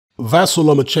Vasyl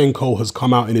Lomachenko has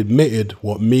come out and admitted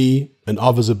what me and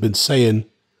others have been saying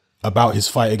about his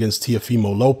fight against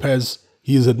Teofimo Lopez.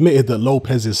 He has admitted that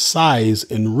Lopez's size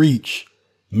and reach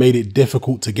made it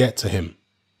difficult to get to him,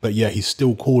 but yet he's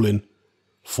still calling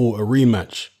for a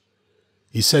rematch.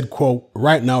 He said, quote,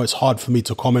 "Right now it's hard for me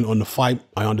to comment on the fight.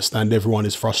 I understand everyone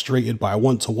is frustrated, but I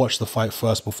want to watch the fight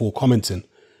first before commenting.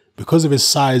 Because of his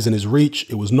size and his reach,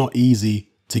 it was not easy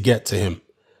to get to him.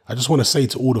 I just want to say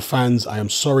to all the fans, I am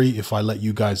sorry if I let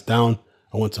you guys down.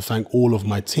 I want to thank all of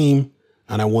my team,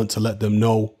 and I want to let them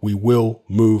know we will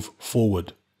move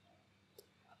forward."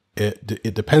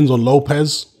 It depends on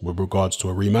Lopez with regards to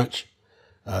a rematch.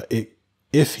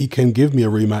 If he can give me a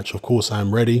rematch, of course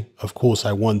I'm ready. Of course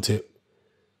I want it.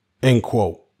 End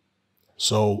quote.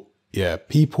 So yeah,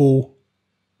 people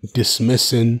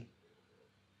dismissing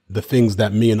the things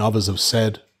that me and others have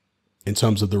said in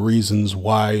terms of the reasons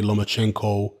why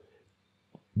Lomachenko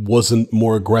wasn't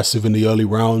more aggressive in the early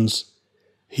rounds.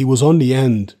 He was on the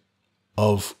end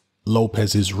of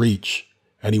Lopez's reach,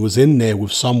 and he was in there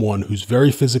with someone who's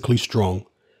very physically strong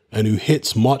and who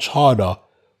hits much harder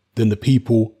than the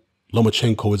people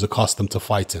Lomachenko is accustomed to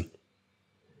fighting.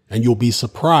 And you'll be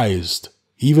surprised,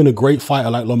 even a great fighter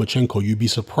like Lomachenko, you'd be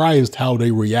surprised how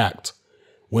they react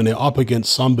when they're up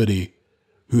against somebody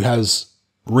who has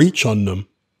reach on them,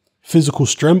 physical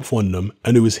strength on them,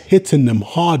 and who is hitting them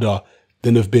harder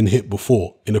than have been hit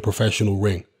before in a professional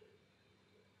ring.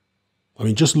 I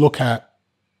mean, just look at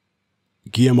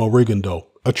Guillermo Rigondeaux,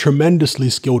 a tremendously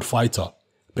skilled fighter,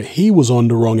 but he was on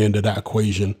the wrong end of that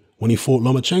equation when he fought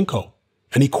Lomachenko,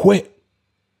 and he quit.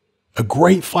 A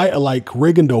great fighter like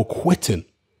Rigondeaux quitting,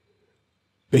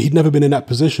 but he'd never been in that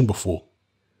position before,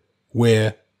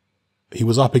 where he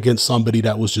was up against somebody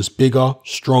that was just bigger,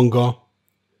 stronger,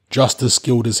 just as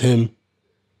skilled as him,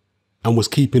 and was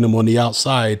keeping him on the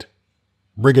outside.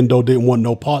 Rigondeaux didn't want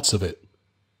no parts of it.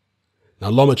 Now,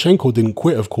 Lomachenko didn't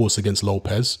quit, of course, against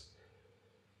Lopez,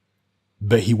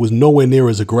 but he was nowhere near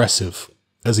as aggressive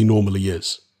as he normally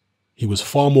is. He was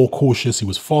far more cautious. He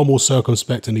was far more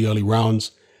circumspect in the early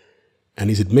rounds, and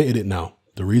he's admitted it now.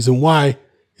 The reason why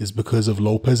is because of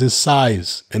Lopez's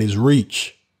size and his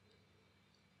reach.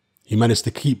 He managed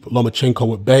to keep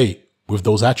Lomachenko at bay with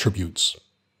those attributes,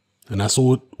 and that's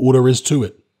all there is to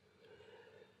it.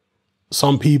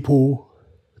 Some people,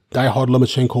 diehard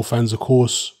Lomachenko fans, of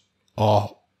course,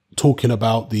 are talking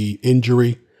about the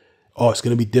injury. Oh, it's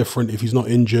going to be different if he's not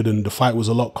injured, and the fight was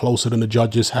a lot closer than the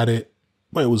judges had it.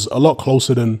 Well, it was a lot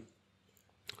closer than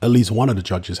at least one of the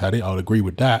judges had it. I would agree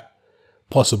with that,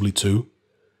 possibly two.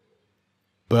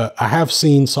 But I have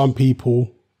seen some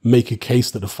people make a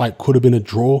case that the fight could have been a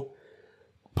draw.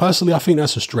 Personally, I think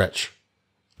that's a stretch.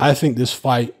 I think this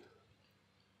fight,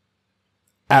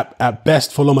 at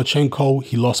best for Lomachenko,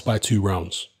 he lost by 2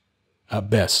 rounds. At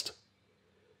best.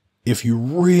 If you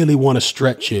really want to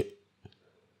stretch it,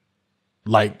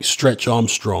 like Stretch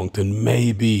Armstrong, then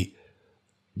maybe,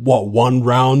 1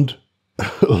 round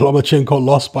Lomachenko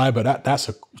lost by, but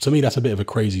to me, that's a bit of a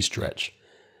crazy stretch.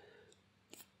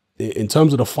 In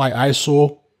terms of the fight I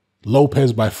saw,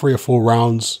 Lopez by 3 or 4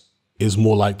 rounds is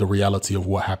more like the reality of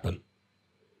what happened.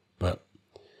 But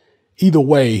either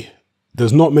way,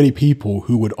 there's not many people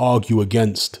who would argue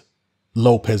against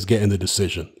Lopez getting the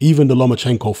decision. Even the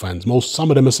Lomachenko fans,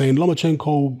 some of them are saying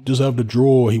Lomachenko deserved a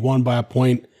draw. He won by a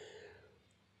point.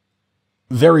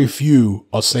 Very few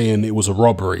are saying it was a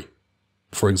robbery,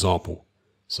 for example.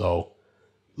 So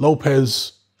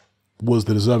Lopez was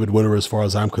the deserved winner as far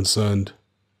as I'm concerned.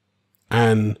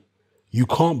 And you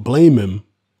can't blame him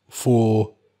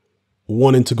for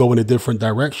wanting to go in a different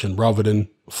direction rather than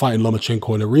fighting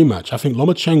Lomachenko in a rematch. I think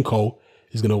Lomachenko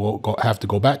is going to have to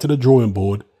go back to the drawing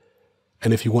board.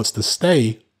 And if he wants to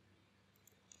stay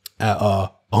at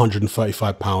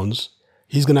 135 pounds,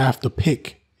 he's going to have to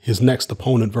pick his next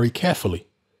opponent very carefully.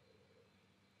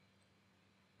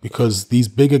 Because these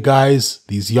bigger guys,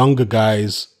 these younger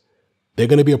guys, they're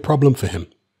going to be a problem for him.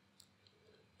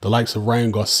 The likes of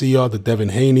Ryan Garcia, the Devin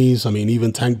Haney's, I mean,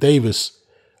 even Tank Davis.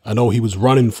 I know he was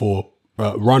running from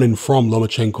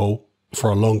Lomachenko for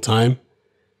a long time.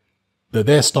 But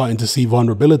they're starting to see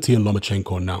vulnerability in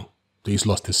Lomachenko now. He's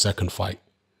lost his second fight.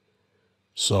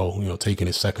 So, taking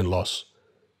his second loss.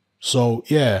 So,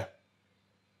 yeah.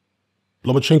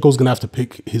 Lomachenko's going to have to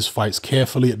pick his fights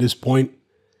carefully at this point.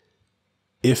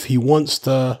 If he wants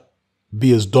to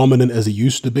be as dominant as he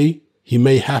used to be, he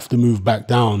may have to move back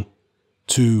down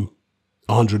to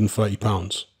 130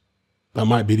 pounds. That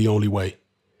might be the only way.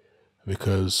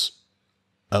 Because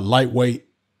at lightweight,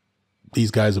 these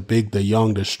guys are big, they're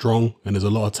young, they're strong, and there's a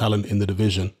lot of talent in the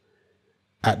division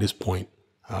at this point.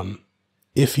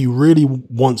 if he really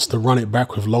wants to run it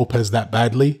back with Lopez that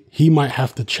badly, he might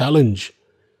have to challenge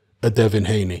a Devin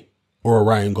Haney or a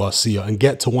Ryan Garcia and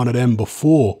get to one of them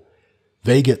before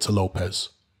they get to Lopez.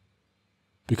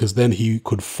 Because then he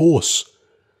could force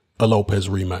a Lopez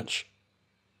rematch.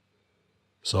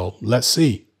 So let's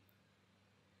see.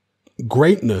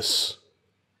 Greatness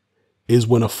is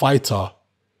when a fighter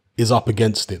is up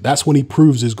against it. That's when he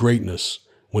proves his greatness.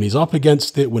 When he's up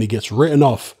against it, when he gets written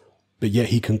off, but yet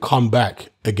he can come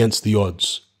back against the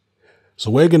odds. So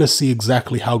we're going to see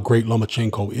exactly how great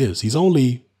Lomachenko is. He's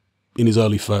only in his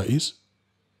early 30s.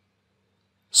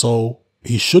 So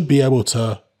he should be able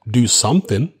to do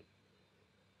something.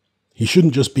 He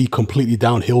shouldn't just be completely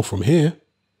downhill from here.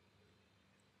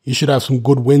 He should have some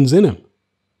good wins in him.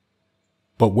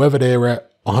 But whether they're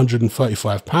at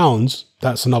 135 pounds,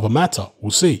 that's another matter.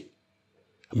 We'll see.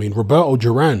 I mean, Roberto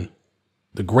Duran,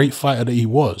 the great fighter that he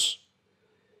was,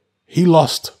 he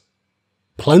lost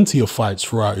plenty of fights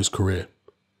throughout his career.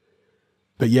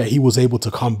 But yet he was able to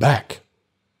come back.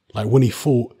 Like when he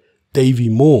fought Davey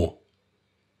Moore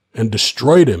and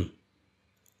destroyed him.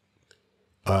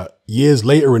 Years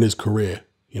later in his career,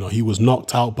 he was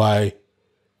knocked out by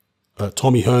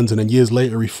Tommy Hearns, and then years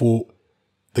later he fought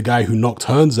the guy who knocked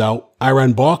Hearns out,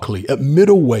 Iran Barkley, at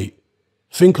middleweight.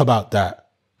 Think about that.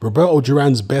 Roberto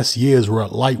Duran's best years were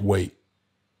at lightweight.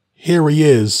 Here he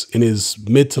is in his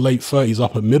mid to late 30s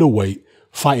up at middleweight,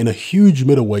 fighting a huge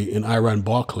middleweight in Iran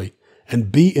Barkley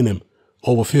and beating him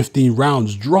over 15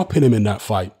 rounds, dropping him in that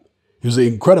fight. It was an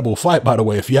incredible fight, by the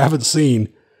way. If you haven't seen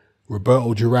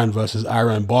Roberto Duran versus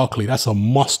Iran Barkley, that's a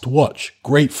must watch.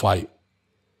 Great fight.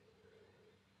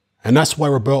 And that's why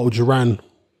Roberto Duran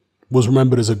was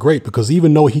remembered as a great, because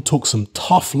even though he took some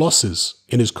tough losses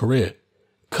in his career,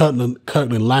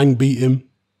 Kirkland Lang beat him.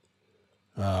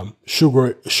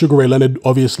 Sugar Ray Leonard,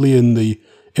 obviously, in the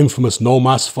infamous No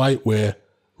Mas fight where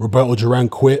Roberto Duran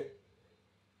quit.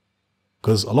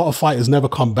 Because a lot of fighters never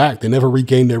come back. They never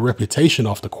regain their reputation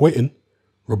after quitting.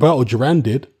 Roberto Duran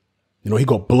did. He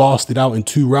got blasted out in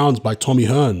 2 rounds by Tommy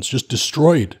Hearns, just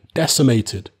destroyed,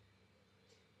 decimated.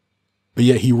 But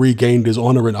yet he regained his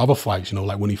honor in other fights,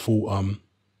 like when he fought,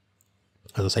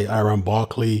 as I say, Iran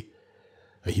Barkley.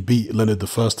 He beat Leonard the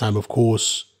first time, of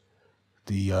course.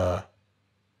 The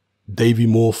Davey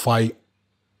Moore fight,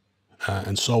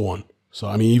 and so on. So,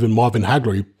 I mean, even Marvin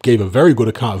Hagler, he gave a very good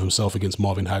account of himself against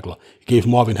Marvin Hagler. He gave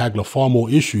Marvin Hagler far more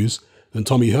issues than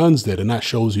Tommy Hearns did. And that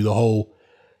shows you the whole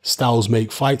styles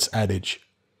make fights adage,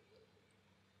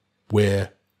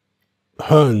 where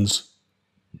Hearns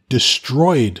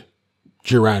destroyed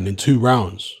Duran in 2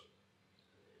 rounds.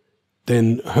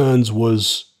 Then Hearns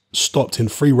was stopped in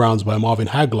 3 rounds by Marvin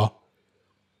Hagler.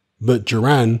 But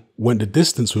Duran went the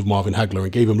distance with Marvin Hagler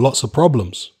and gave him lots of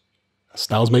problems.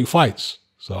 Styles make fights.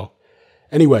 So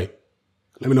anyway,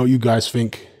 let me know what you guys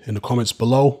think in the comments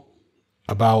below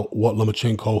about what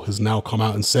Lomachenko has now come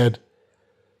out and said.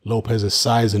 Lopez's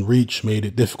size and reach made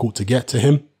it difficult to get to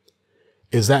him.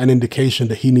 Is that an indication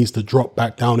that he needs to drop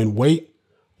back down in weight?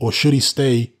 Or should he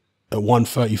stay at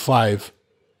 135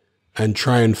 and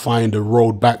try and find a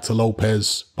road back to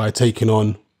Lopez by taking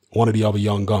on one of the other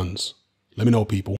young guns? Let me know, people.